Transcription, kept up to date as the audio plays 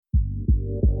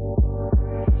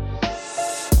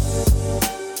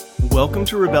Welcome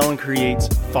to Rebel and Create's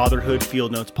Fatherhood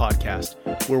Field Notes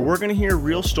podcast, where we're going to hear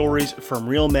real stories from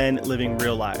real men living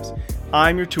real lives.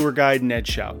 I'm your tour guide, Ned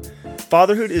Shout.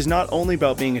 Fatherhood is not only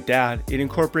about being a dad, it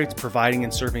incorporates providing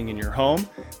and serving in your home,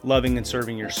 loving and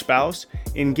serving your spouse,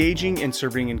 engaging and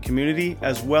serving in community,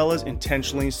 as well as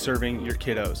intentionally serving your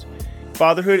kiddos.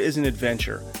 Fatherhood is an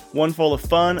adventure, one full of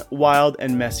fun, wild,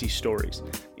 and messy stories.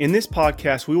 In this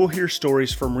podcast, we will hear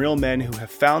stories from real men who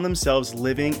have found themselves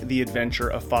living the adventure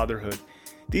of fatherhood.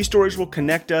 These stories will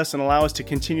connect us and allow us to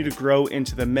continue to grow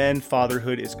into the men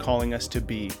fatherhood is calling us to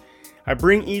be. I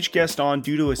bring each guest on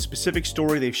due to a specific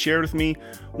story they've shared with me,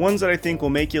 ones that I think will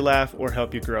make you laugh or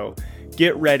help you grow.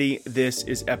 Get ready, this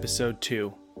is episode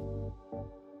 2.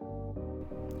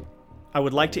 I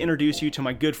would like to introduce you to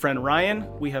my good friend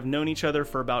Ryan. We have known each other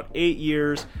for about 8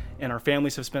 years, and our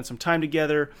families have spent some time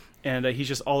together, and he's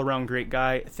just all-around great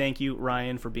guy. Thank you,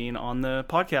 Ryan, for being on the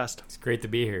podcast. It's great to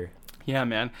be here. Yeah,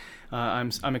 man.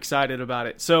 I'm excited about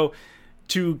it. So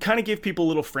to kind of give people a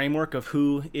little framework of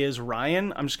who is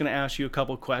Ryan, I'm just going to ask you a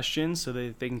couple questions so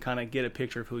that they can kind of get a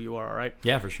picture of who you are, all right?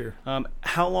 Yeah, for sure.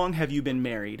 How long have you been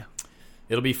married?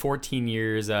 It'll be 14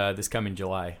 years this coming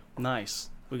July. Nice.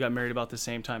 We got married about the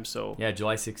same time, so... Yeah,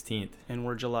 July 16th. And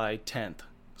we're July 10th,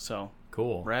 so...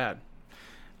 Cool. Rad.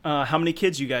 How many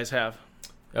kids you guys have?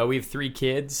 We have 3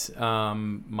 kids.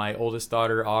 My oldest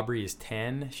daughter, Aubrey, is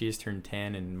 10. She just turned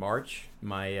 10 in March.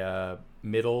 My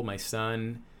my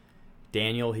son,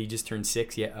 Daniel, he just turned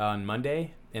 6 on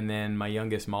Monday. And then my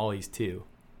youngest, Molly's 2.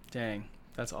 Dang,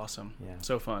 that's awesome. Yeah.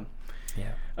 So fun.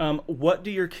 Yeah. What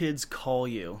do your kids call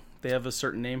you? They have a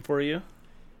certain name for you?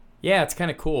 Yeah, it's kind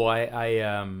of cool.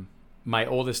 I my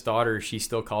oldest daughter, she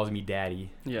still calls me daddy.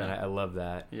 Yeah. And I love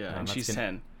that. Yeah, and she's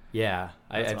 10. Yeah,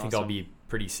 I think awesome. I'll be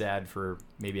pretty sad for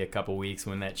maybe a couple weeks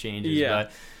when that changes.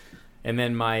 Yeah. And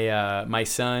then my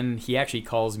son, he actually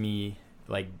calls me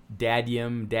like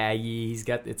Dadium, Daggy.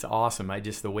 It's awesome.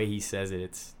 The way he says it,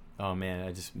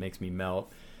 it just makes me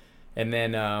melt. And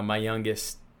then my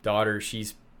youngest daughter,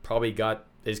 she's probably got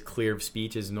as clear of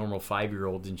speech as normal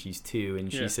 5-year-olds, and she's 2,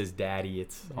 and she says daddy.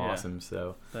 It's awesome.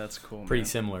 So that's cool. Pretty man.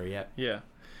 similar. Yeah.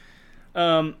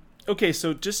 Yeah. Okay,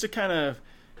 so just to kind of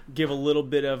give a little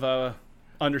bit of a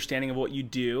understanding of what you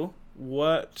do,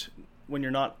 when you're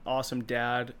not awesome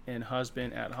dad and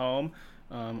husband at home,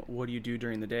 what do you do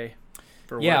during the day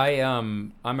for work?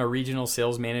 I'm a regional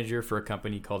sales manager for a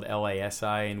company called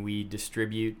LASI, and we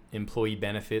distribute employee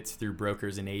benefits through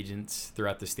brokers and agents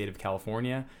throughout the state of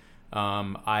California.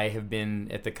 I have been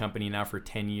at the company now for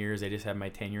 10 years. I just had my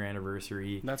 10-year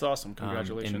anniversary. That's awesome.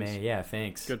 Congratulations. In May. Yeah,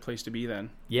 thanks. Good place to be then.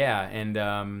 Yeah, and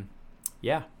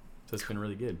so it's been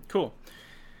really good. Cool.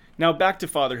 Now back to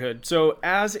fatherhood. So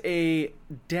as a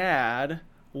dad,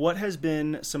 what has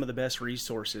been some of the best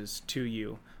resources to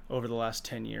you over the last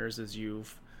 10 years as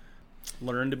you've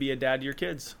learned to be a dad to your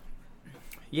kids?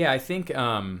 Yeah, I think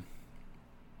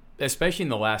especially in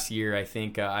the last year, I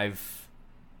think I've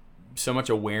so much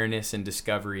awareness and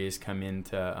discovery has come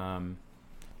into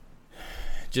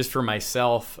just for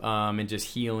myself and just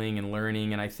healing and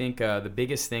learning. And I think the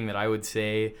biggest thing that I would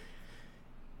say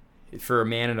for a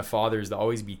man and a father is to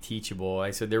always be teachable.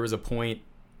 I said there was a point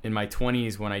in my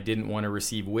 20s when I didn't want to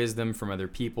receive wisdom from other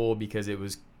people because it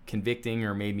was convicting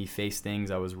or made me face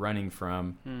things I was running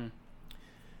from. And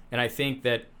I think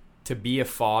that to be a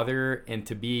father and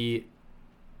to be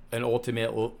an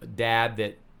ultimate dad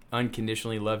that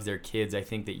unconditionally loves their kids, I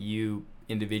think that you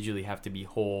individually have to be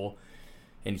whole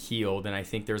and healed. And I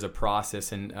think there's a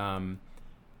process, and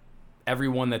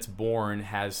everyone that's born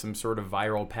has some sort of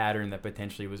viral pattern that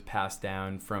potentially was passed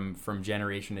down from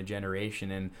generation to generation.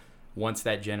 And once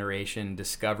that generation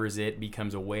discovers it,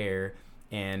 becomes aware,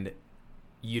 and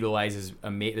utilizes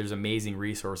there's amazing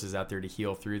resources out there to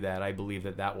heal through that, I believe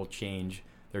that will change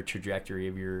their trajectory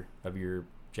of your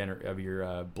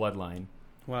bloodline.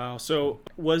 Wow. So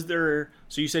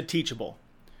you said teachable.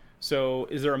 So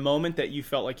is there a moment that you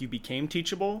felt like you became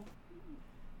teachable?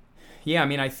 Yeah, I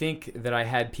mean, I think that I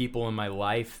had people in my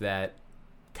life that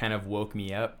kind of woke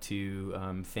me up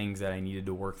to things that I needed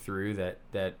to work through,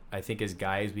 that I think as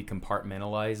guys we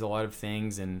compartmentalize a lot of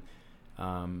things. And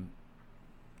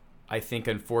I think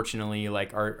unfortunately,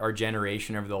 like our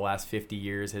generation over the last 50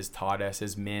 years has taught us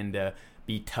as men to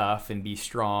be tough and be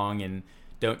strong and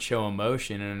don't show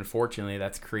emotion, and unfortunately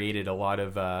that's created a lot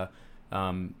of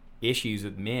issues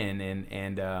with men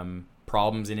and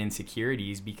problems and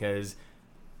insecurities because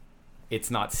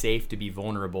it's not safe to be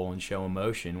vulnerable and show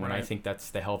emotion, when I think that's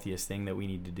the healthiest thing that we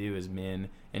need to do as men,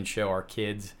 and show our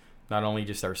kids, not only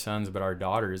just our sons but our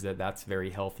daughters, that that's very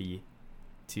healthy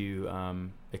to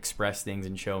express things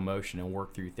and show emotion and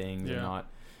work through things and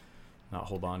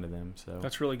hold on to them. So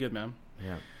that's really good, man.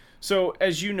 Yeah. So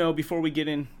as you know, before we get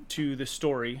into the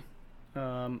story,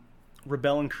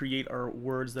 rebel and create are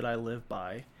words that I live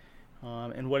by.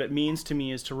 And what it means to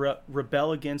me is to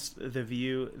rebel against the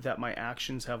view that my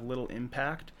actions have little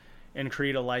impact and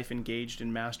create a life engaged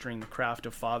in mastering the craft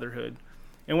of fatherhood.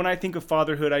 And when I think of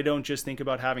fatherhood, I don't just think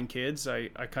about having kids. I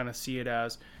kind of see it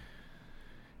as,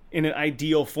 in an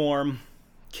ideal form,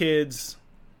 kids,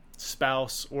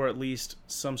 spouse, or at least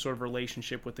some sort of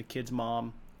relationship with the kid's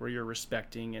mom where you're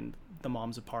respecting and the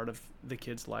mom's a part of the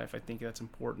kid's life. I think that's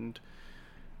important.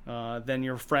 Then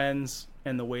your friends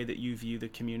and the way that you view the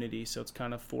community. So it's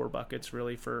kind of 4 buckets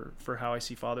really for how I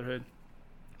see fatherhood.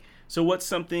 So what's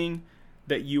something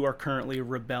that you are currently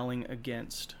rebelling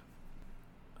against?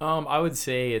 I would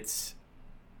say it's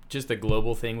just a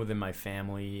global thing within my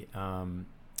family.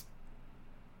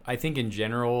 I think in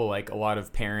general, like a lot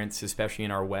of parents, especially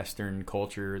in our Western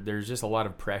culture, there's just a lot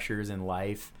of pressures in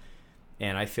life.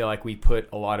 And I feel like we put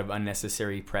a lot of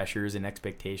unnecessary pressures and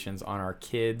expectations on our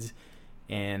kids.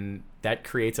 And that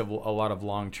creates a lot of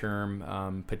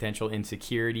long-term potential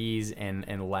insecurities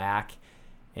and lack.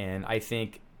 And I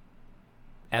think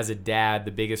as a dad,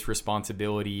 the biggest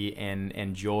responsibility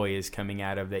and joy is coming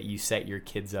out of that you set your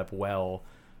kids up well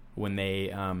when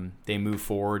they move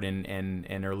forward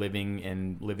and are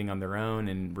living on their own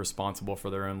and responsible for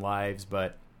their own lives.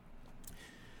 But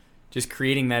just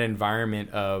creating that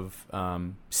environment of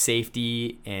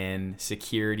safety and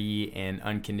security and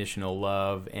unconditional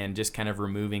love, and just kind of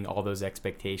removing all those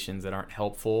expectations that aren't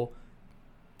helpful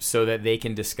so that they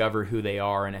can discover who they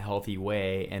are in a healthy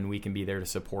way, and we can be there to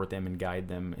support them and guide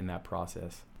them in that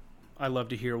process. I love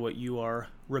to hear what you are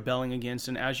rebelling against.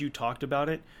 And as you talked about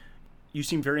it, you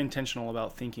seem very intentional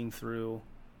about thinking through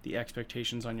the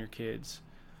expectations on your kids.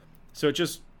 So it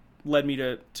just led me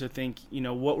to think,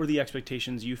 what were the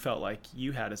expectations you felt like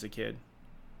you had as a kid?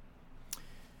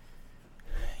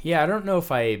 Yeah, I don't know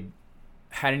if I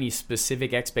had any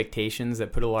specific expectations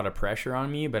that put a lot of pressure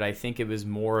on me, but I think it was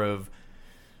more of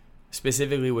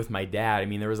specifically with my dad. I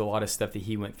mean, there was a lot of stuff that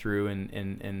he went through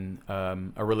and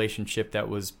a relationship that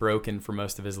was broken for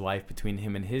most of his life between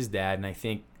him and his dad. And I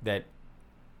think that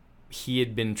he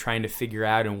had been trying to figure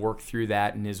out and work through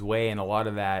that in his way. And a lot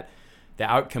of that, the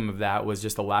outcome of that was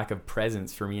just a lack of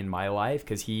presence for me in my life,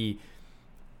 because he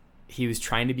was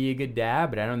trying to be a good dad,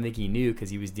 but I don't think he knew,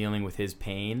 because he was dealing with his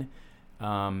pain.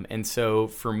 And so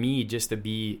for me, just to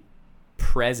be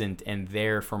present and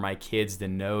there for my kids, to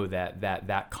know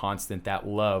that constant, that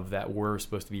love that we're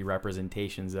supposed to be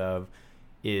representations of,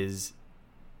 is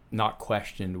not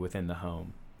questioned within the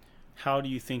home. How do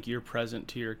you think you're present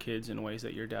to your kids in ways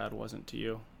that your dad wasn't to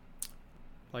you?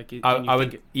 Like,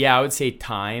 I would say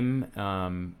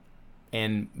time,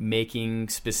 and making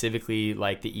specifically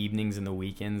like the evenings and the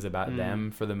weekends about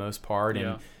them for the most part.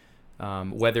 Yeah.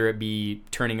 And whether it be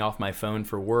turning off my phone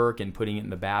for work and putting it in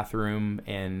the bathroom,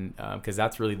 and because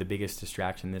that's really the biggest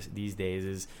distraction these days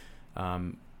is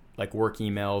like work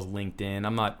emails, LinkedIn.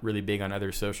 I'm not really big on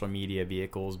other social media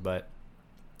vehicles, but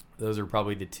those are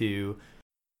probably the two.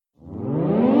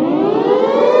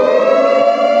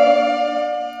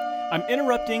 I'm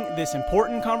interrupting this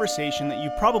important conversation that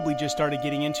you probably just started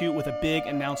getting into with a big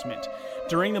announcement.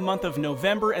 During the month of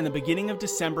November and the beginning of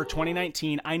December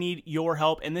 2019, I need your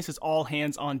help, and this is all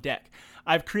hands on deck.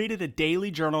 I've created a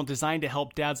daily journal designed to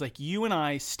help dads like you and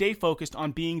I stay focused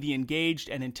on being the engaged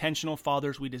and intentional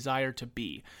fathers we desire to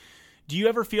be. Do you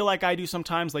ever feel like I do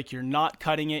sometimes, like you're not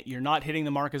cutting it, you're not hitting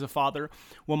the mark as a father?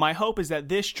 Well, my hope is that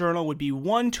this journal would be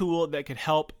one tool that could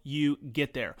help you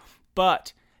get there.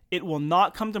 But it will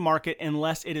not come to market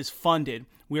unless it is funded.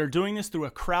 We are doing this through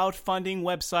a crowdfunding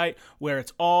website where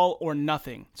it's all or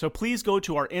nothing. So please go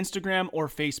to our Instagram or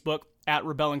Facebook at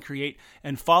Rebel and Create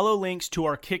and follow links to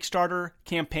our Kickstarter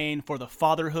campaign for the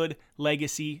Fatherhood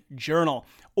Legacy Journal.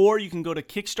 Or you can go to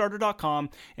Kickstarter.com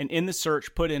and in the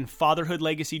search put in Fatherhood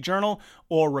Legacy Journal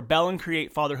or Rebel and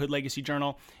Create Fatherhood Legacy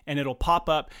Journal, and it'll pop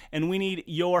up, and we need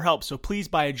your help. So please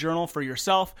buy a journal for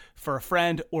yourself, for a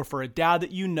friend, or for a dad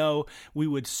that you know. We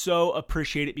would so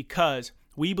appreciate it, because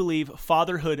we believe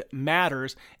fatherhood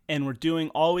matters, and we're doing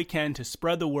all we can to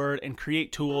spread the word and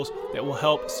create tools that will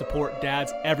help support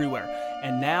dads everywhere.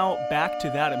 And now back to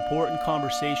that important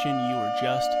conversation you were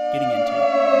just getting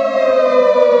into.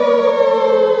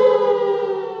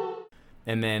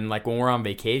 And then like when we're on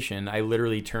vacation, I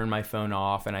literally turn my phone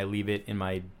off and I leave it in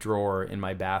my drawer in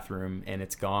my bathroom, and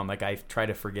it's gone. Like I try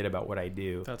to forget about what I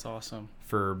do. That's awesome.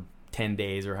 For 10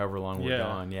 days or however long we're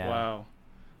gone. Yeah. Wow.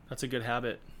 That's a good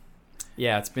habit.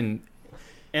 Yeah, it's been...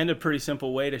 And a pretty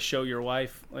simple way to show your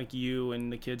wife, like, you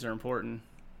and the kids are important.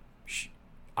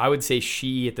 I would say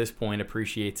she at this point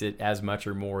appreciates it as much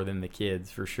or more than the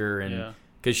kids for sure. And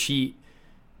because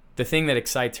the thing that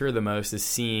excites her the most is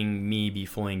seeing me be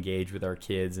fully engaged with our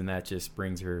kids, and that just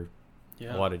brings her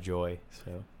a lot of joy.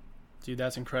 So, dude,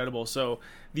 that's incredible. So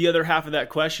the other half of that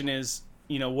question is,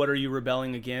 what are you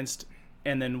rebelling against?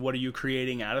 And then what are you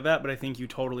creating out of that? But I think you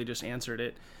totally just answered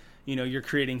it. You're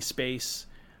creating space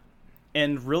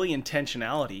and really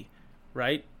intentionality,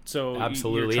 right? So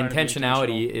absolutely.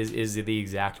 Intentionality is the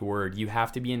exact word. You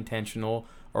have to be intentional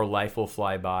or life will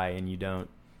fly by and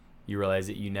you realize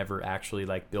that you never actually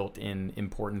built in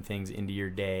important things into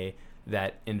your day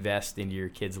that invest into your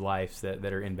kids' lives that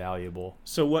are invaluable.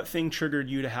 So what thing triggered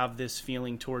you to have this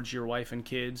feeling towards your wife and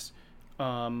kids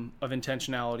of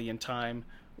intentionality and time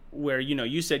where,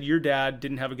 you said your dad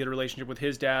didn't have a good relationship with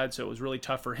his dad, so it was really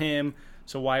tough for him.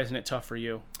 So why isn't it tough for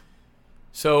you?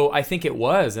 So I think it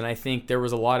was, and I think there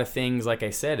was a lot of things, like I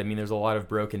said, there's a lot of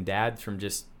broken dads from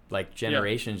just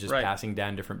generations passing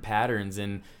down different patterns.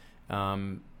 And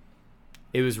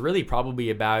it was really probably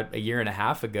about a year and a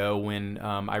half ago when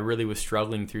I really was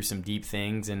struggling through some deep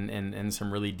things and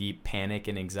some really deep panic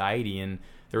and anxiety. And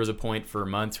there was a point for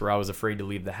months where I was afraid to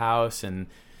leave the house, and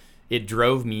it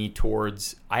drove me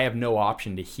towards, I have no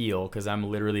option to heal because I'm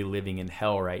literally living in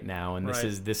hell right now. And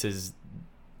this is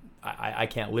I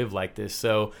can't live like this.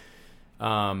 So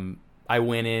I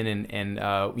went in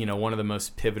and one of the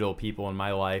most pivotal people in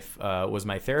my life was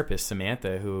my therapist,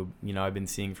 Samantha, who, I've been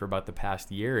seeing for about the past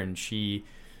year. And she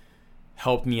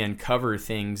helped me uncover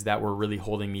things that were really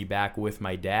holding me back with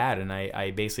my dad. And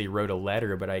I basically wrote a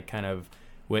letter, but I kind of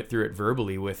went through it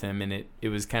verbally with him. And it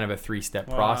was kind of a 3-step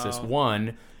process.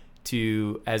 One,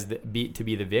 to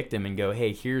be the victim and go,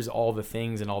 hey, here's all the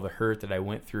things and all the hurt that I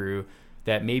went through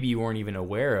that maybe you weren't even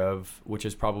aware of, which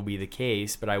is probably the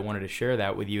case, but I wanted to share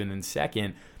that with you. And then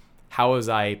second, how was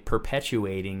I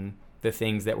perpetuating the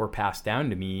things that were passed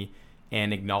down to me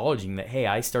and acknowledging that, hey,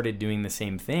 I started doing the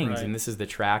same things and this is the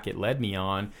track it led me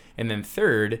on. And then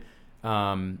third,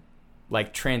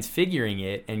 transfiguring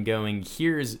it and going,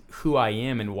 here's who I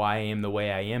am and why I am the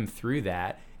way I am through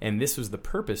that. And this was the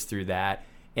purpose through that.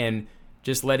 And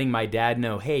just letting my dad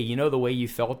know, hey, the way you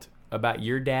felt about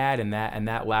your dad and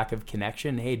that lack of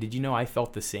connection. Hey, did you know I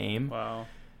felt the same? Wow.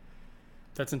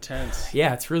 That's intense.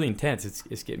 Yeah, it's really intense.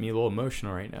 It's getting me a little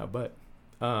emotional right now, but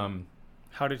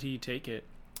how did he take it?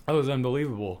 It was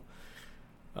unbelievable.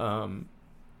 I'll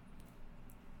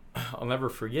never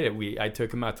forget it. I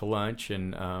took him out to lunch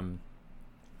and I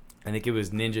think it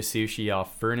was Ninja Sushi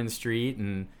off Vernon Street,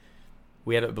 and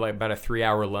we had about a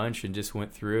 3-hour lunch and just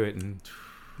went through it, and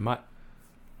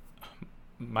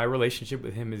my relationship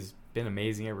with him has been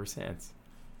amazing ever since.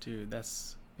 Dude,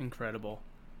 that's incredible.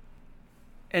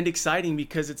 And exciting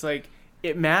because it's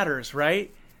it matters,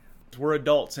 right? We're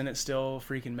adults and it still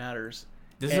freaking matters.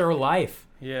 This is our life.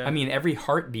 Yeah. Every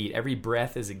heartbeat, every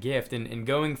breath is a gift. And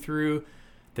going through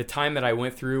the time that I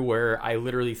went through where I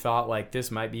literally thought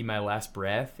this might be my last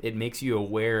breath, it makes you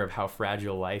aware of how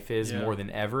fragile life is more than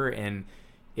ever. And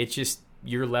it's just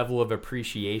your level of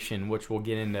appreciation, which we'll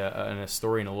get into in a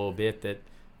story in a little bit, that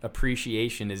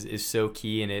appreciation is so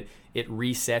key, and it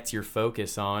resets your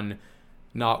focus on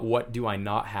not what do I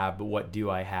not have, but what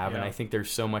do I have. And I think there's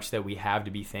so much that we have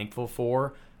to be thankful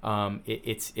for.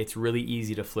 It's really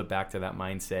easy to flip back to that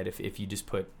mindset if you just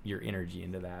put your energy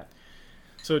into that.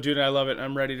 So, dude, I love it.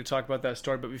 I'm ready to talk about that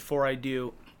story. But before I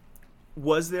do,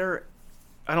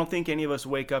 I don't think any of us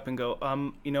wake up and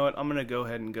go, you know what, I'm going to go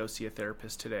ahead and go see a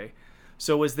therapist today.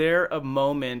 So was there a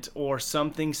moment or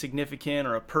something significant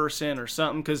or a person or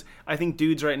something? Because I think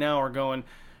dudes right now are going,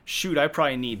 shoot, I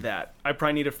probably need that. I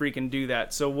probably need to freaking do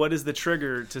that. So what is the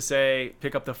trigger to say,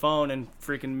 pick up the phone and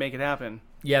freaking make it happen?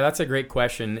 Yeah, that's a great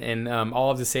question. And all I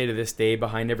have to say to this day,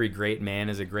 behind every great man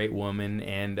is a great woman.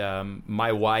 And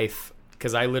my wife,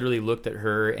 because I literally looked at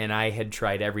her and I had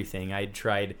tried everything. I'd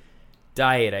tried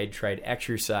diet, I'd tried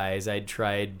exercise, I'd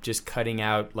tried just cutting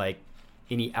out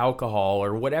any alcohol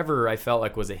or whatever I felt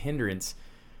like was a hindrance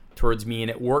towards me,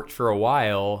 and it worked for a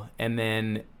while. And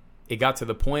then it got to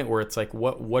the point where it's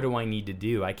what do I need to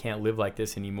do? I can't live like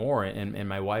this anymore. And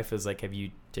my wife was like, have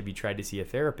you tried to see a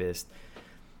therapist?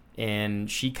 And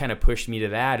she kind of pushed me to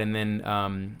that. And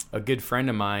then a good friend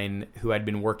of mine who I'd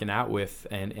been working out with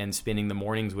and spending the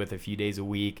mornings with a few days a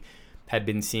week had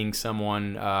been seeing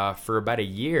someone for about a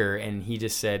year, and he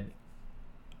just said,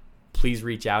 please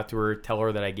reach out to her, tell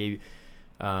her that I gave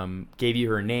you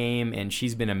her name, and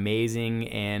she's been amazing.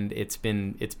 And it's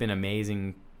been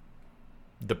amazing,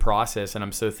 the process, and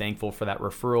I'm so thankful for that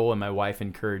referral and my wife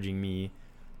encouraging me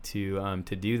to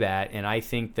do that. And I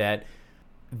think that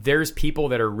there's people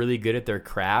that are really good at their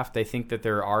craft. I think that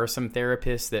there are some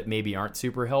therapists that maybe aren't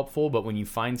super helpful, but when you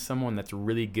find someone that's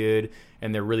really good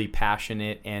and they're really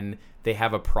passionate and they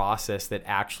have a process that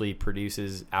actually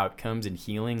produces outcomes and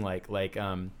healing, like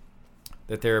the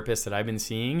therapists that I've been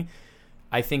seeing,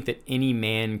 I think that any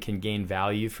man can gain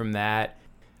value from that.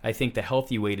 I think the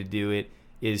healthy way to do it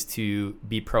is to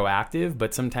be proactive,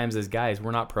 but sometimes as guys,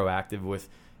 we're not proactive with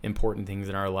important things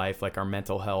in our life, like our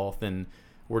mental health, and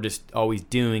we're just always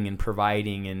doing and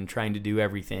providing and trying to do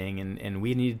everything, and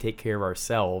we need to take care of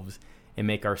ourselves and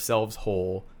make ourselves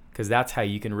whole, because that's how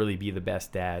you can really be the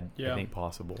best dad, I think,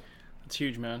 possible. That's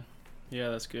huge, man. Yeah,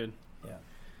 that's good. Yeah.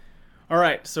 All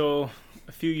right, so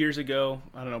a few years ago,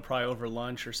 I don't know, probably over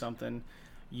lunch or something,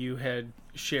 you had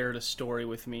shared a story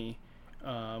with me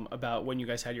about when you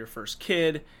guys had your first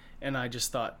kid, and I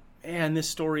just thought, man, this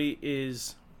story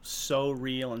is so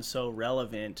real and so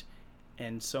relevant,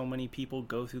 and so many people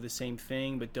go through the same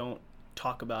thing but don't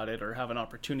talk about it or have an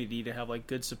opportunity to have like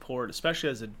good support, especially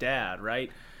as a dad,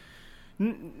 right?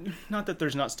 Not that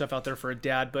there's not stuff out there for a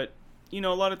dad, but you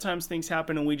know, a lot of times things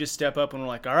happen and we just step up and we're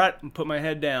like, all right, I'm put my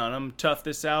head down, I'm tough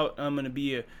this out, I'm going to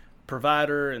be a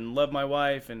provider and love my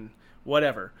wife and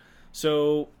whatever.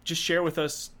 So just share with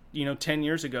us, you know, 10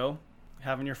 years ago,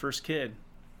 having your first kid.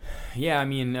 Yeah, I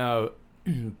mean,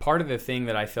 part of the thing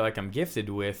that I feel like I'm gifted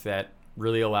with that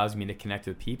really allows me to connect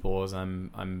with people is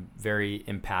I'm very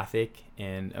empathic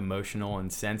and emotional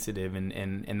and sensitive,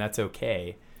 and that's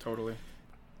okay. Totally.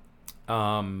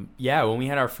 Yeah, when we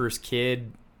had our first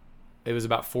kid, it was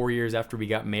about 4 years after we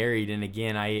got married, and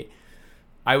again,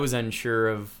 I was unsure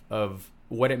of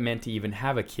what it meant to even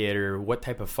have a kid or what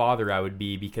type of father I would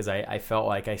be, because I felt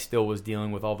like I still was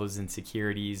dealing with all those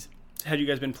insecurities. Had you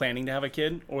guys been planning to have a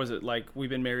kid, or was it like we've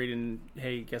been married and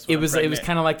hey, guess what? It was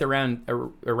kind of like around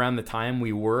the time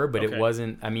we were, but Okay. It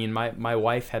wasn't. I mean, my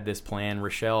wife had this plan.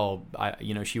 Rochelle,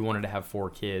 she wanted to have 4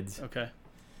 kids. Okay.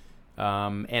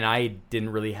 And I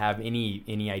didn't really have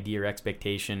any idea or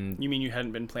expectation. You mean you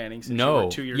hadn't been planning since No. you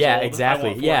were 2 years yeah, old?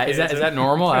 exactly. Yeah, is that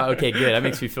normal? Okay, good. That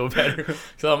makes me feel better.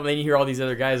 So then you hear all these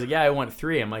other guys like, yeah, I want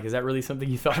 3. I'm like, is that really something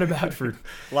you thought about for?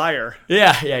 Liar.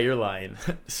 Yeah, you're lying.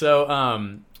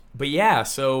 So, but yeah,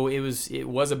 so it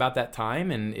was about that time,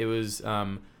 and it was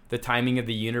the timing of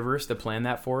the universe to plan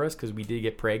that for us, because we did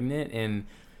get pregnant,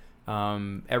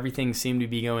 and everything seemed to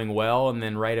be going well, and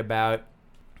then right about,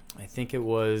 I think it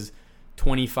was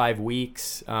 25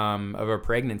 weeks of our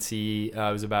pregnancy, it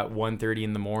was about 1:30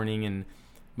 in the morning, and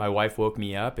my wife woke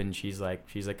me up, and she's like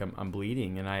I'm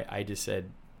bleeding, and I just said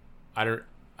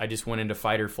I just went into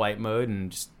fight or flight mode,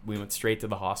 and we went straight to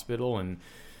the hospital, and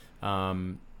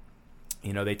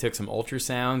they took some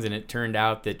ultrasounds, and it turned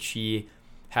out that she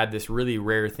had this really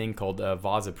rare thing called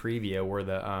vasa previa, where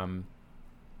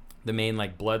the main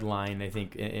like bloodline, I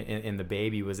think, in the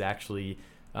baby was actually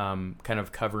kind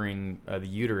of covering the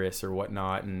uterus or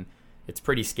whatnot, and it's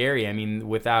pretty scary. I mean,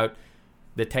 without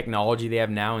the technology they have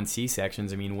now in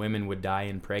C-sections, I mean, women would die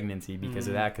in pregnancy because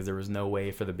of that, because there was no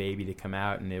way for the baby to come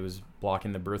out, and it was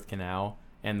blocking the birth canal,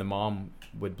 and the mom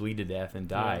would bleed to death and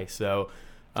die. Yeah. So,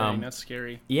 Dang, that's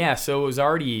scary. Yeah, so there was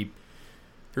already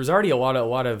a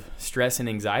lot of stress and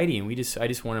anxiety, and I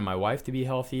just wanted my wife to be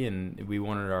healthy, and we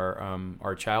wanted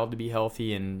our child to be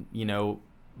healthy, and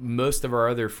most of our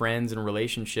other friends and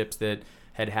relationships that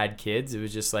had kids, it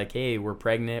was just like, hey, we're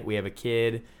pregnant, we have a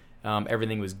kid,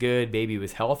 everything was good, baby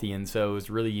was healthy, and so it was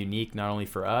really unique, not only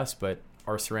for us but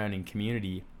our surrounding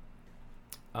community.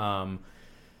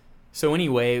 So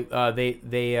anyway,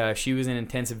 she was in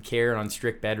intensive care and on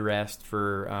strict bed rest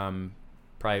for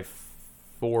probably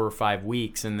 4 or 5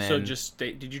 weeks, and then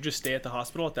did you just stay at the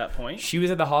hospital at that point? She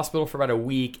was at the hospital for about a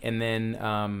week, and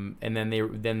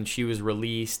then she was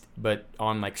released, but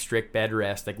on like strict bed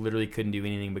rest, like literally couldn't do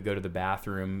anything but go to the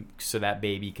bathroom, so that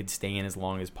baby could stay in as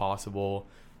long as possible,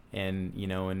 and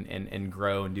and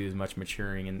grow and do as much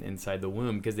maturing inside the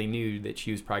womb, because they knew that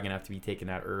she was probably gonna have to be taken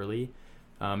out early,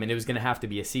 and it was gonna have to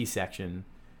be a C-section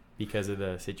because of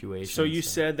the situation. So you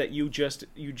said that you just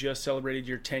celebrated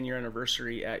your 10-year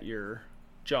anniversary at your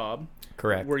job.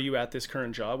 Correct. Were you at this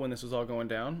current job when this was all going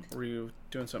down, or were you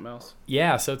doing something else?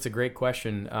 Yeah, so it's a great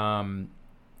question.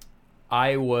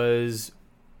 I was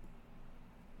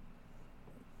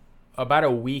about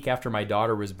a week after my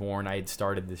daughter was born, I had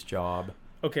started this job.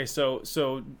 Okay, so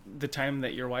the time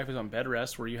that your wife was on bed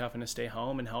rest, were you having to stay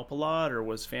home and help a lot, or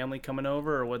was family coming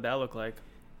over, or what'd that look like?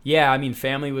 Yeah, I mean,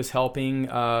 family was helping.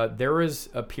 There was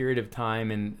a period of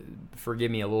time, and forgive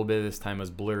me, a little bit of this time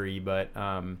was blurry, but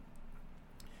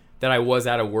that I was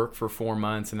out of work for 4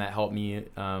 months, and that helped me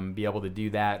be able to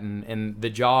do that. And the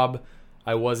job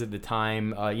I was at the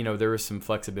time. There was some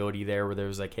flexibility there where there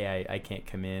was like, hey, I can't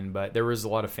come in, but there was a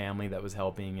lot of family that was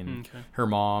helping, and her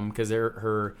mom, because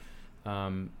her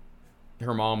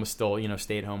mom was still,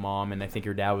 stay-at-home mom, and I think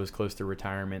her dad was close to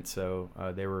retirement, so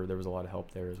there was a lot of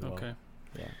help there as well. Okay.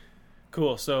 Yeah.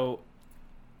 Cool. So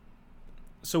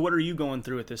what are you going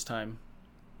through at this time?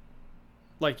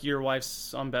 Like, your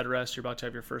wife's on bed rest, you're about to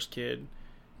have your first kid.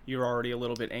 You're already a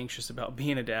little bit anxious about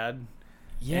being a dad.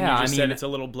 Yeah, and you just said it's a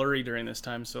little blurry during this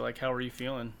time, so, like, how are you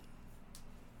feeling?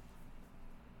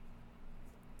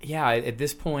 Yeah, at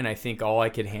this point, I think all I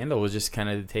could handle was just kind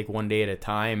of take one day at a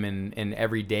time, and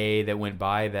every day that went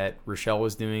by that Rochelle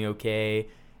was doing okay,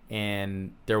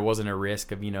 and there wasn't a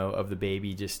risk of, of the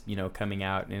baby just, coming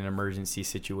out in an emergency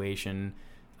situation.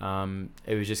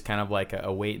 It was just kind of like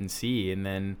a wait and see. And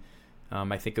then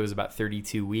I think it was about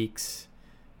 32 weeks.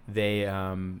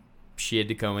 She had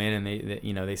to go in,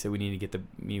 and they said we need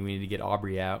to get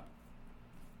Aubrey out.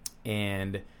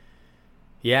 And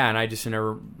yeah, and I just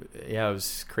never, it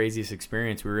was craziest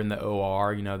experience. We were in the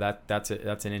OR, that's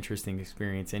an interesting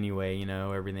experience anyway.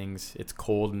 It's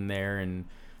cold in there and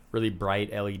really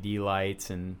bright LED lights,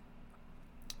 and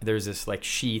there's this like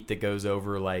sheet that goes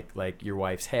over like your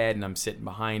wife's head, and I'm sitting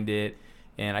behind it.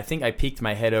 And I think I peeked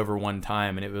my head over one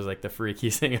time, and it was like the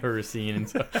freakiest thing I've ever seen. And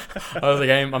so I was like,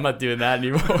 I'm not doing that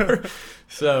anymore.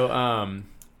 So,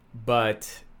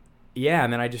 but yeah,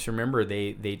 and then I just remember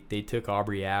they took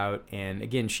Aubrey out, and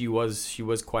again, she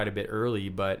was quite a bit early,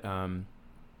 but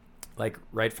like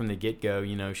right from the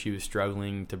get-go, she was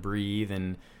struggling to breathe,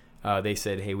 and they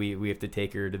said, hey, we have to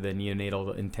take her to the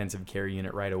neonatal intensive care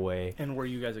unit right away. And were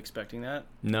you guys expecting that?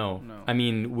 No. I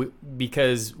mean,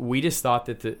 because we just thought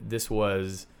that this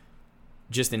was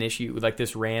just an issue, like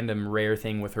this random rare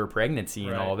thing with her pregnancy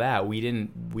and all that. We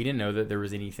didn't know that there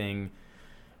was anything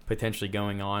potentially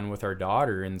going on with our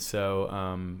daughter. And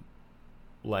so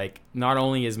like, not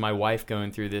only is my wife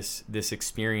going through this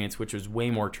experience, which was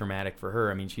way more traumatic for her.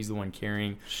 I mean, she's the one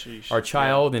carrying our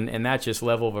child, and that just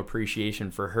level of appreciation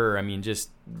for her. I mean,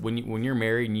 just when you're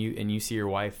married and you see your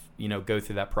wife, go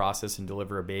through that process and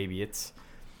deliver a baby, it's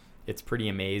pretty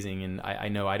amazing. And I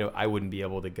know I wouldn't be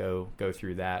able to go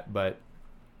through that, but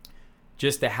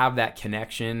just to have that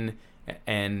connection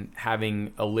and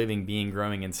having a living being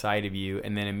growing inside of you,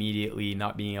 and then immediately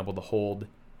not being able to hold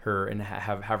her and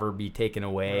have her be taken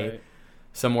away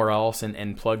somewhere else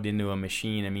and plugged into a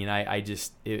machine. I mean,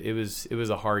 it was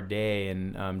a hard day,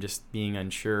 and just being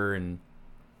unsure, and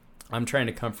I'm trying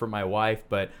to comfort my wife,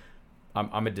 but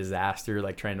I'm a disaster,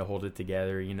 like trying to hold it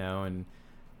together, and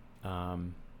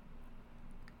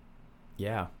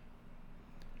yeah.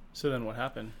 So then what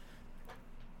happened?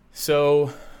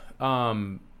 So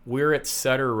we're at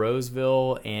Sutter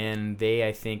Roseville, and they,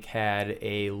 I think, had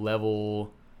a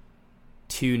level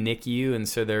 2 NICU, and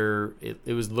so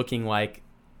it was looking like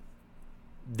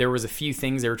there was a few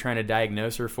things they were trying to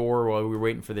diagnose her for while we were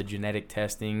waiting for the genetic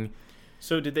testing.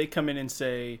 So did they come in and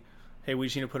say, hey, we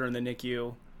just need to put her in the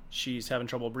NICU, she's having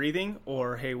trouble breathing,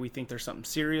 or hey, we think there's something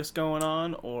serious going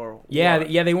on, or what?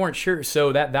 Yeah, they weren't sure.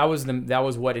 So that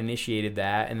was what initiated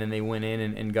that, and then they went in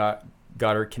and got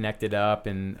her connected up,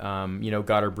 and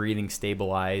got her breathing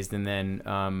stabilized, and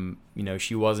then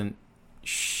she wasn't.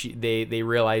 They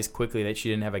realized quickly that she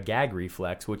didn't have a gag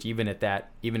reflex, which even at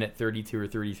 32 or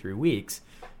 33 weeks,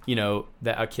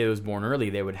 that a kid was born early,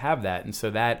 they would have that. And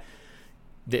so that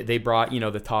they brought,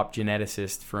 the top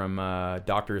geneticist from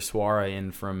Dr. Esway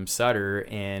in from Sutter,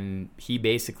 and he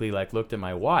basically looked at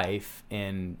my wife,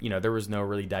 and there was no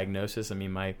really diagnosis. I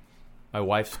mean, my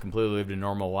wife's completely lived a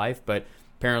normal life, but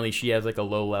apparently she has a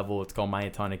low level, it's called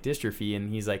myotonic dystrophy,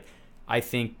 and he's like, I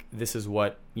think this is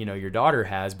what, your daughter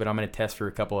has, but I'm going to test for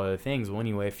a couple other things. Well,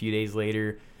 anyway, a few days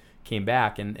later came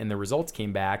back, and the results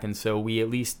came back. And so we at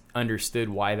least understood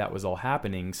why that was all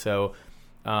happening. So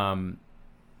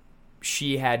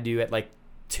she had to, at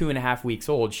 2.5 weeks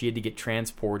old, she had to get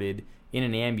transported in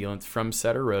an ambulance from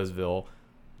Sutter Roseville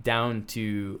down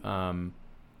to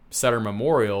Sutter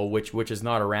Memorial, which is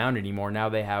not around anymore. Now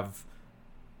they have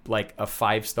a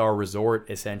 5-star resort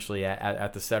essentially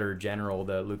at the Sutter General,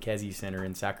 the Lucchese Center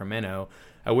in Sacramento.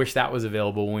 I wish that was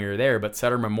available when we were there, but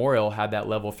Sutter Memorial had that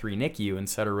level 3 NICU and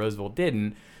Sutter Roseville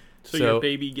didn't. So your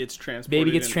baby gets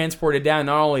transported. Transported down.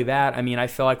 Not only that, I mean, I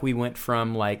feel like we went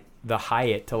from the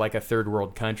Hyatt to a third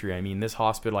world country. I mean, this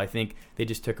hospital, I think they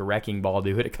just took a wrecking ball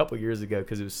to it a couple years ago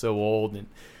because it was so old, and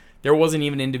there wasn't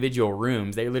even individual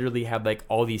rooms. They literally had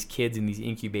all these kids in these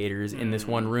incubators in this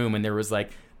one room, and there was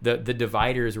the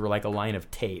dividers were a line of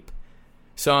tape.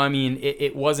 So, I mean,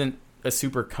 it wasn't a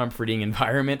super comforting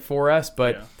environment for us,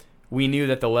 but we knew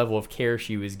that the level of care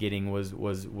she was getting was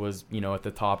at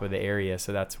the top of the area.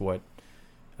 So that's what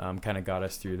kind of got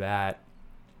us through that.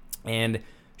 And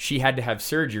she had to have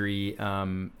surgery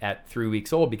at 3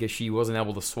 weeks old because she wasn't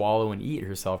able to swallow and eat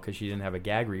herself because she didn't have a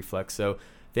gag reflex. So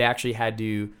they actually had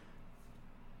to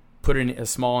put a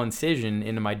small incision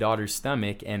into my daughter's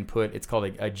stomach and it's called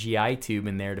a GI tube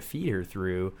in there to feed her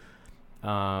through.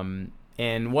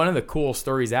 And one of the cool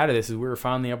stories out of this is we were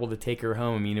finally able to take her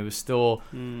home. I mean, it was still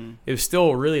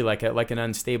really like an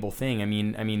unstable thing. I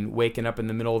mean, waking up in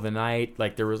the middle of the night,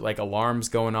 like there was like alarms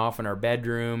going off in our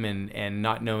bedroom and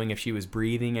not knowing if she was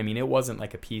breathing. I mean, it wasn't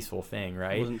like a peaceful thing,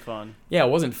 right? It wasn't fun. Yeah, it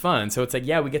wasn't fun. So it's like,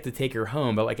 yeah, we get to take her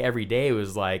home, but like every day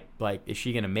was like, is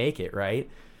she going to make it, right?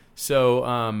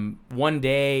 So one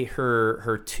day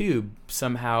her tube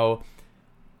somehow,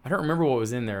 I don't remember what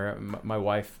was in there. My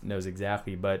wife knows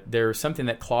exactly, but there was something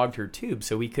that clogged her tube,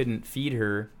 so we couldn't feed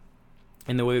her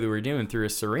in the way we were doing through a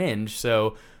syringe.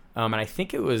 So, and I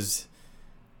think it was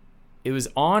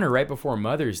on or right before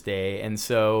Mother's Day, and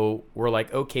so we're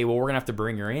like, okay, well, we're gonna have to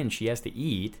bring her in. She has to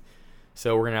eat,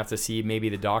 so we're gonna have to see. Maybe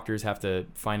the doctors have to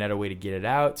find out a way to get it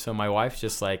out. So my wife's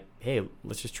just like, hey,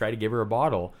 let's just try to give her a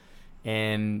bottle.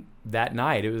 And that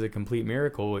night, it was a complete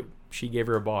miracle. She gave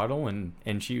her a bottle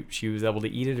and she was able to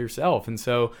eat it herself. And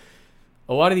so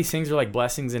a lot of these things are like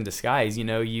blessings in disguise. You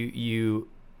know, you're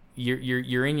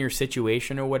in your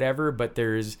situation or whatever, but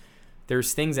there's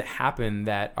things that happen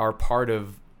that are part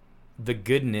of the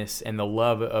goodness and the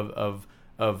love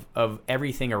of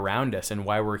everything around us and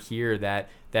why we're here,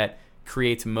 that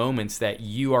creates moments that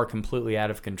you are completely out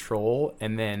of control,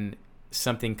 and then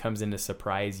something comes in to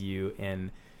surprise you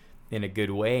and in a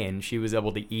good way. And she was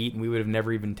able to eat, and we would have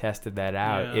never even tested that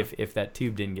out if that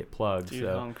tube didn't get plugged. Dude,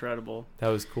 so how incredible. That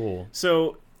was cool.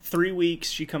 So 3 weeks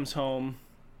she comes home,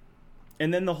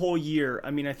 and then the whole year,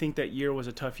 I mean, I think that year was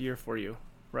a tough year for you,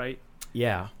 right?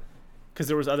 Yeah. Because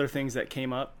there was other things that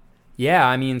came up. Yeah,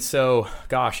 I mean, so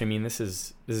gosh, I mean, this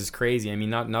is crazy. I mean,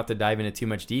 not to dive into too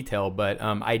much detail, but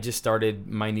I just started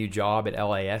my new job at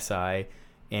LASI,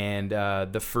 and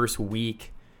the first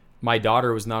week my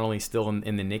daughter was not only still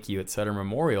in the NICU at Sutter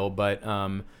Memorial, but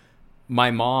my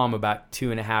mom, about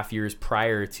 2.5 years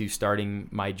prior to starting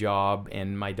my job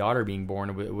and my daughter being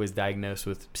born, was diagnosed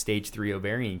with stage 3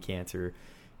 ovarian cancer.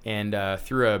 And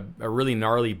through a really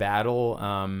gnarly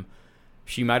battle,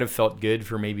 she might have felt good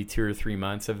for maybe 2 or 3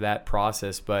 months of that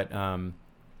process, but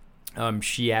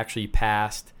she actually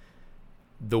passed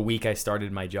the week I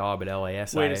started my job at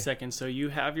LASI. Wait a second. So you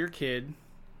have your kid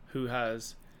who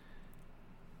has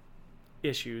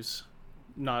issues,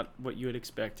 not what you had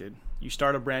expected. You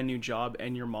start a brand new job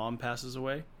and your mom passes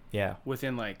away? Yeah.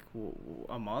 Within like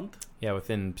a month? Yeah,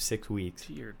 within 6 weeks.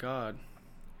 Dear God.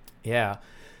 Yeah.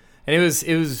 And it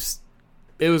was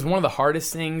one of the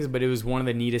hardest things, but it was one of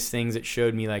the neatest things that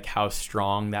showed me like how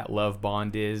strong that love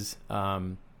bond is.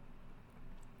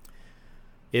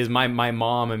 Is my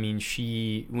mom, I mean,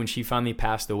 when she finally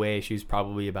passed away, she was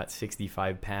probably about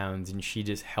 65 pounds, and she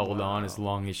just held on as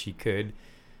long as she could.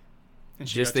 And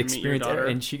she just got to meet your daughter?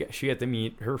 And she got to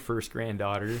meet her first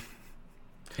granddaughter.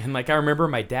 And like, I remember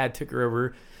my dad took her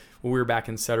over when we were back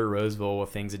in Sutter Roseville while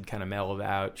things had kind of mellowed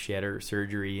out. She had her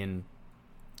surgery, and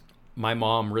my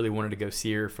mom really wanted to go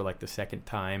see her for like the second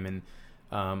time. And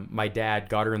my dad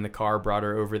got her in the car, brought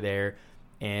her over there,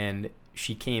 and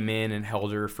she came in and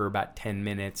held her for about 10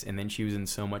 minutes. And then she was in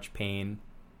so much pain.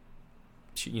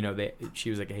 She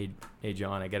was like, hey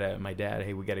John, my dad,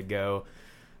 hey, we got to go.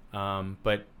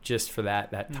 But just for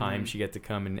that time, she got to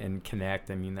come and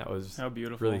connect. I mean, that was how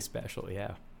beautiful, really special.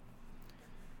 Yeah.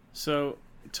 So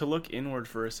to look inward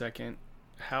for a second,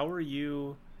 how were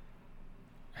you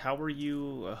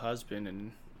a husband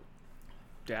and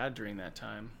dad during that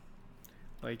time?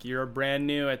 Like, you're brand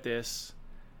new at this,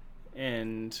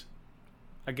 and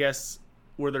I guess,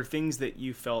 were there things that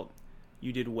you felt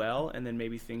you did well, and then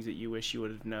maybe things that you wish you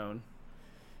would have known?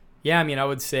 Yeah, I mean, I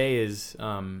would say is,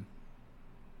 and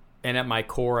at my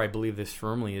core, I believe this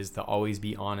firmly, is to always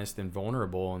be honest and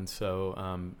vulnerable. And so,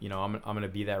 I'm going to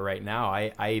be that right now.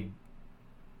 I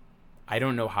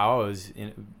don't know how I was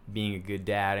being a good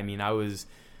dad. I mean, I was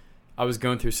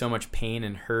going through so much pain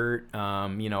and hurt. I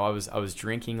was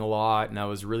drinking a lot, and I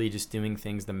was really just doing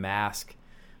things to mask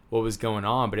what was going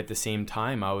on. But at the same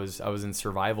time, I was in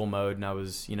survival mode, and I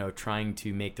was, trying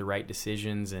to make the right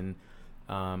decisions and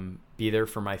be there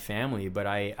for my family. But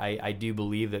I do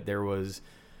believe that there was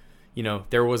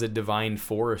a divine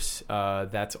force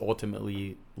that's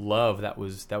ultimately love that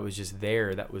was just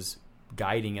there, that was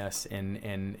guiding us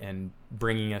and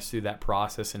bringing us through that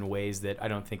process in ways that I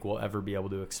don't think we'll ever be able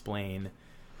to explain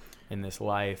in this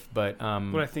life. But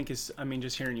what I think is, I mean,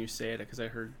 just hearing you say it, because I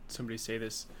heard somebody say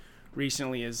this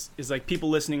recently is like people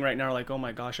listening right now are like, oh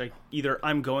my gosh,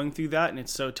 I'm going through that and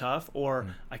it's so tough,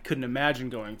 or I couldn't imagine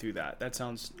going through that. That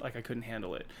sounds like I couldn't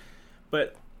handle it.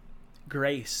 But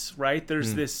grace, right?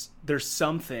 There's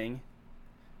something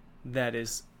that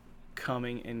is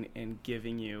coming and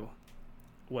giving you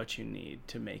what you need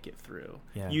to make it through.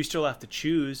 Yeah. You still have to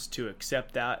choose to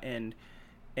accept that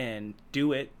and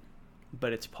do it,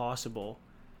 but it's possible,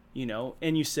 you know.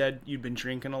 And you said you'd been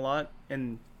drinking a lot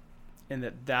and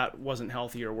that wasn't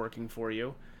healthy or working for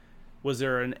you. Was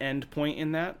there an end point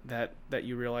in that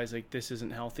you realized like this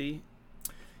isn't healthy?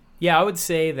 Yeah, I would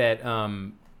say that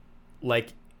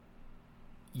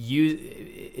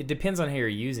it depends on how you're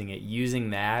using it.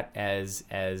 Using that as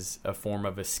a form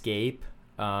of escape.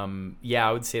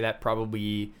 I would say that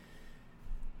probably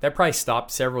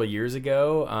stopped several years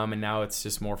ago, and now it's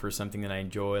just more for something that I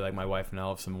enjoy, like my wife and I'll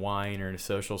have some wine or in a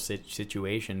social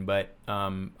situation. But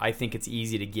I think it's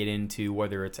easy to get into,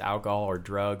 whether it's alcohol or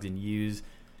drugs, and use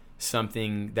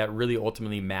something that really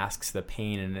ultimately masks the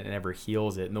pain and it never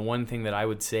heals it. And the one thing that I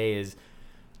would say is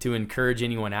to encourage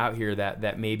anyone out here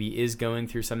that maybe is going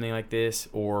through something like this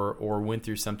or went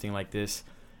through something like this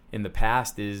in the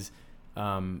past is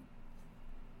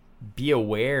be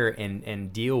aware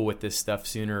and deal with this stuff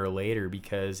sooner or later,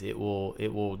 because it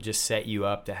will just set you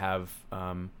up to have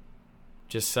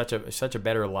just such a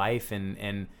better life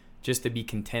and just to be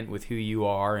content with who you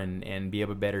are and be a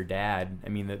better dad. I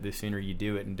mean, the sooner you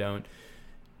do it and don't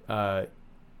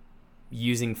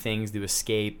using things to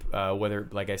escape, whether,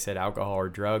 like I said, alcohol or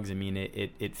drugs. I mean,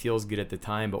 it feels good at the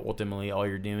time, but ultimately all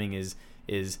you're doing is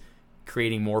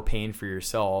creating more pain for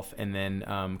yourself, and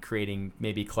then creating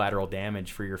maybe collateral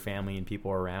damage for your family and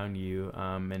people around you.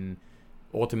 And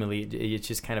ultimately, it's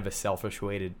just kind of a selfish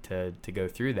way to go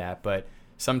through that. But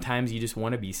sometimes you just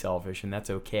want to be selfish, and that's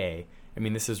okay. I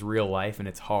mean, this is real life, and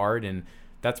it's hard, and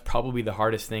that's probably the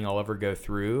hardest thing I'll ever go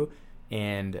through.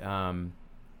 And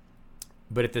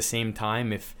but at the same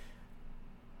time,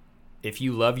 if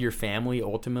you love your family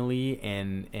ultimately,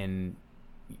 and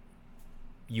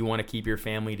you want to keep your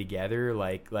family together,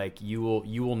 like you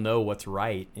will know what's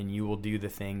right, and you will do the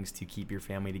things to keep your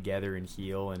family together and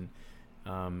heal. And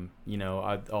I'll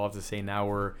have to say now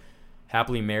we're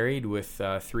happily married with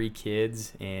 3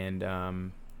 kids, and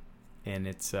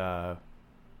it's I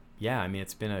mean,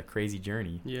 it's been a crazy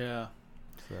journey. Yeah.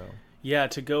 So yeah,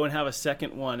 to go and have a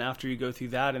second one after you go through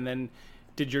that, and then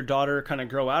did your daughter kind of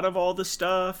grow out of all the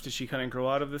stuff? Did she kind of grow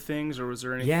out of the things, or was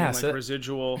there anything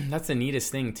residual? That's the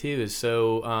neatest thing too. Is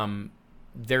so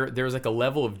there's like a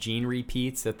level of gene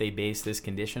repeats that they base this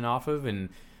condition off of, and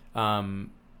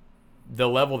the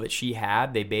level that she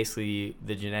had, the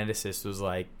geneticist was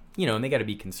like, and they got to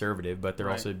be conservative, but they're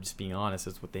also just being honest.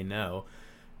 That's what they know.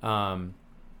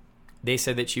 They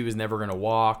said that she was never going to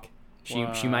walk.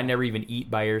 She might never even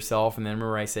eat by herself. And then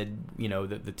remember I said,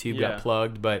 the tube got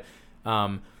plugged, but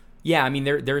I mean,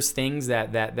 there's things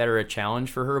that are a challenge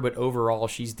for her, but overall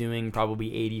she's doing probably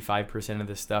 85% of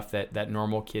the stuff that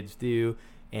normal kids do,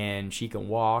 and she can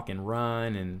walk and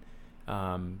run,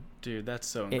 and dude, that's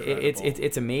so incredible.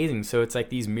 It's amazing. So it's like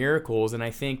these miracles, and I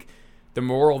think the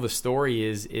moral of the story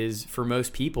is for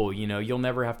most people, you'll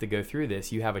never have to go through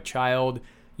this. You have a child,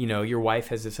 your wife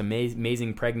has this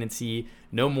amazing pregnancy,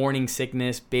 no morning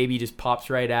sickness, baby just pops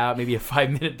right out, maybe a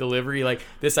 5-minute delivery, like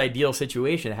this ideal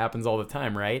situation. It happens all the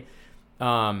time, right?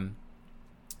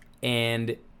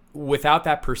 And without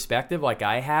that perspective, like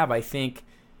I have, I think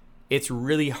it's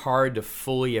really hard to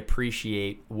fully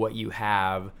appreciate what you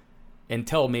have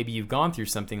until maybe you've gone through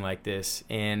something like this.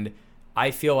 And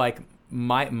I feel like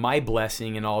my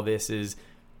blessing in all this is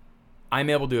I'm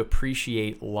able to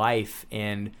appreciate life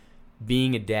and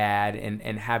being a dad and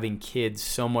having kids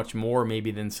so much more maybe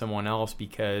than someone else,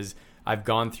 because I've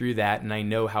gone through that, and I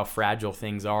know how fragile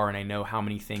things are, and I know how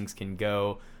many things can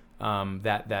go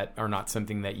that are not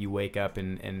something that you wake up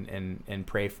and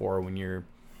pray for when you're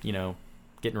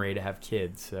getting ready to have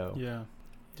kids. So yeah,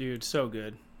 dude, so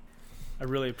good. I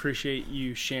really appreciate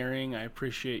you sharing. I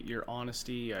appreciate your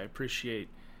honesty. I appreciate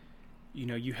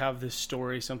you have this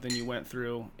story, something you went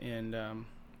through, and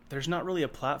there's not really a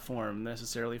platform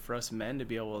necessarily for us men to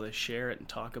be able to share it and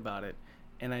talk about it.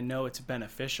 And I know it's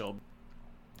beneficial.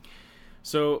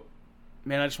 So,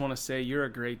 man, I just want to say you're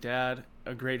a great dad,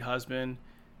 a great husband.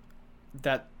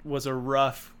 That was a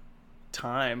rough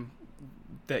time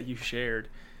that you shared,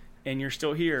 and you're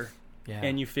still here. Yeah.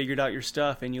 And you figured out your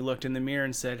stuff, and you looked in the mirror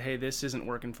and said, hey, this isn't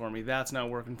working for me. That's not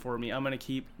working for me. I'm going to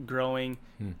keep growing,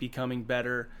 becoming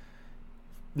better,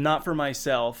 not for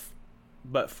myself,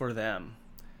 but for them.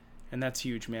 And that's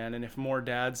huge, man. And if more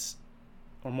dads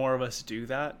or more of us do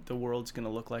that, the world's going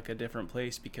to look like a different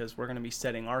place, because we're going to be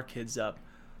setting our kids up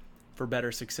for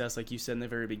better success, like you said in the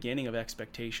very beginning, of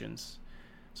expectations.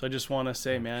 So I just want to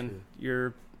say, man,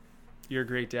 you're a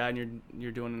great dad, and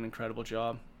you're doing an incredible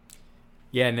job.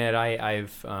 Yeah, Ned,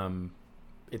 I've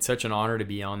it's such an honor to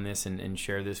be on this and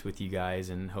share this with you guys,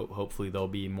 and hopefully there'll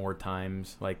be more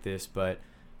times like this. But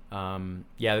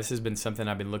this has been something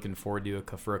I've been looking forward to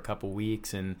for a couple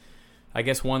weeks. And I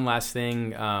guess one last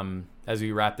thing as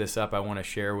we wrap this up, I want to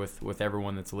share with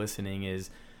everyone that's listening is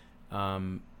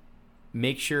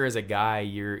make sure as a guy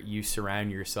you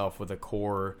surround yourself with a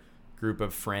core group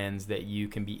of friends that you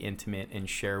can be intimate and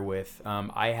share with.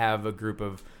 I have a group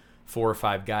of 4 or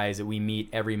 5 guys that we meet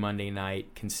every Monday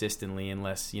night consistently,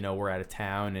 unless we're out of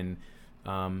town,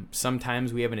 and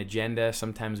sometimes we have an agenda,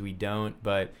 sometimes we don't,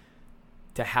 but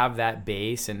to have that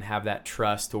base and have that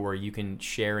trust to where you can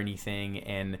share anything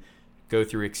and go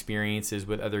through experiences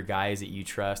with other guys that you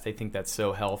trust, I think that's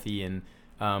so healthy. And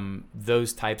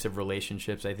those types of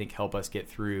relationships, I think, help us get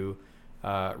through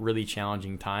really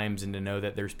challenging times, and to know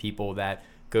that there's people that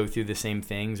go through the same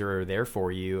things or are there for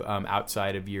you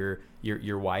outside of your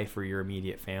wife or your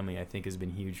immediate family, I think has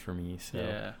been huge for me.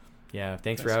 So yeah,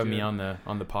 thanks for having me on the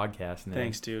podcast, Ned.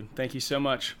 Thanks, dude. Thank you so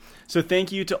much. So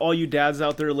thank you to all you dads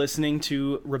out there listening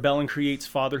to Rebel and Create's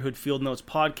Fatherhood Field Notes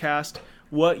podcast.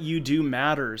 What you do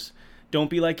matters. Don't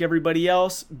be like everybody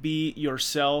else. Be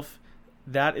yourself.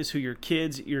 That is who your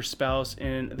kids, your spouse,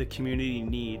 and the community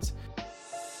needs.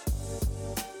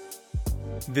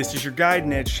 This is your guide,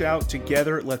 Ned Shout.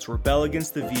 Together, let's rebel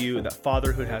against the view that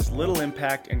fatherhood has little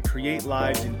impact and create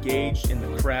lives engaged in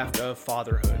the craft of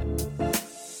fatherhood.